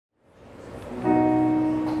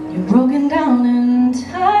You're broken down and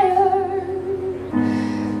tired,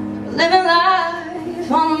 living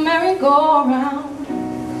life on a merry-go-round,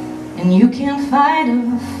 and you can't fight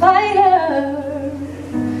a fighter,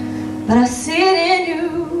 but I see it in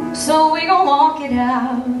you, so we gon' walk it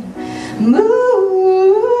out. Move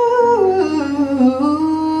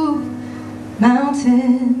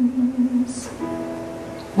mountains,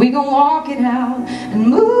 we gon' walk it out and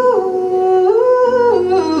move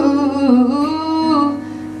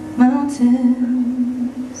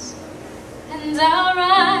mountains. And I'll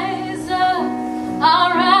rise up,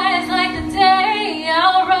 I'll rise like the day,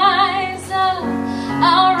 I'll rise up,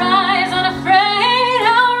 I'll rise unafraid,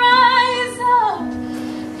 I'll rise up,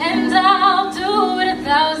 and I'll do it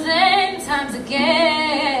 1,000 times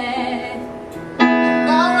again. And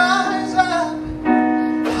I'll rise up,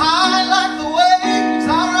 high like the waves,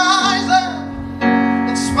 I'll rise up,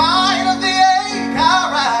 in spite of the ache, I'll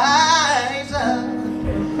rise up,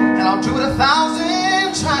 and I'll do it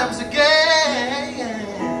 1,000 times again.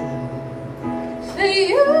 For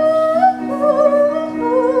you,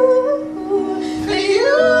 For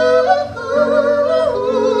you,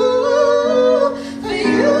 for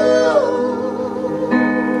you,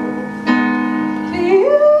 For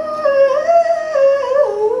you.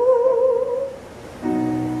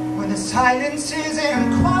 when the silence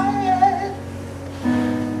isn't quiet,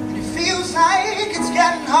 and it feels like it's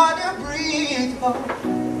getting hard to breathe, oh.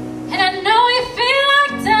 and I know you feel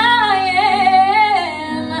like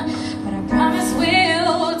dying, but I promise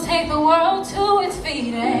we'll take the world to its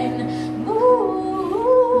feet and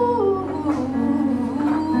move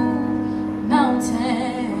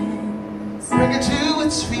mountains. Bring it to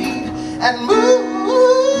its feet and move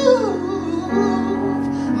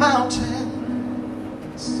mountains.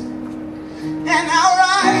 And I'll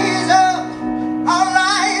rise up, I'll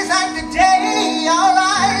rise like the day, I'll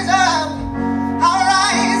rise up, I'll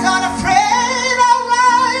rise unafraid, I'll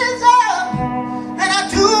rise up, and I'll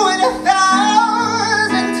do it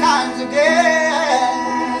 1,000 times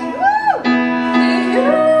again. For you,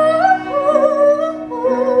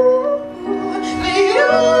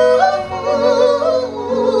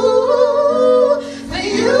 for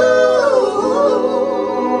you,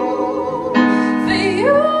 For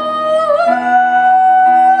you,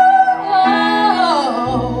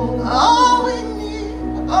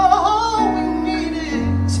 all we need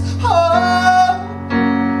is hope.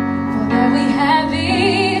 for that we have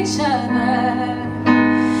each other.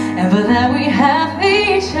 And for that we have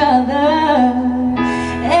each other.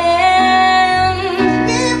 And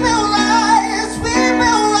We will rise, we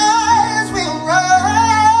will rise, we'll rise.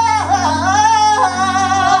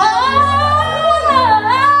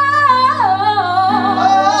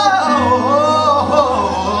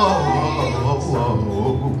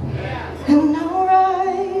 And I'll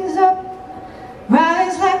rise up,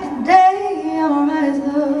 rise like the day, I'll rise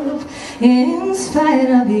up, in spite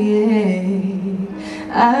of the ache,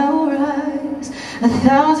 I'll rise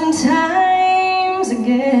 1,000 times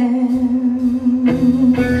again.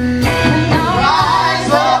 And I'll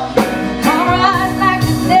Rise up, I'll rise like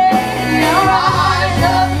the day, I'll rise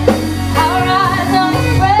up, I'll rise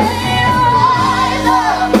unafraid, I'll rise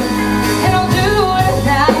up, and I'll do it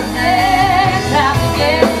 1,000 times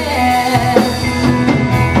again.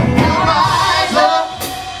 we'll rise up,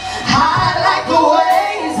 high like the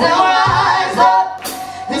waves, they'll rise up,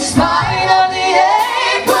 in spite of the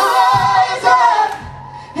ache, we'll rise up.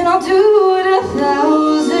 And I'll do it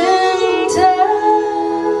 1,000 times.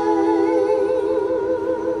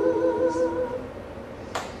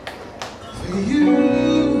 For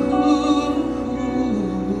you, for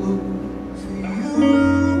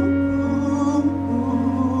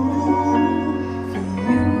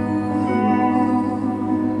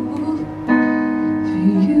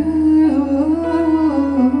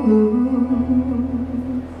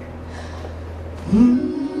For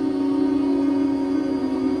you.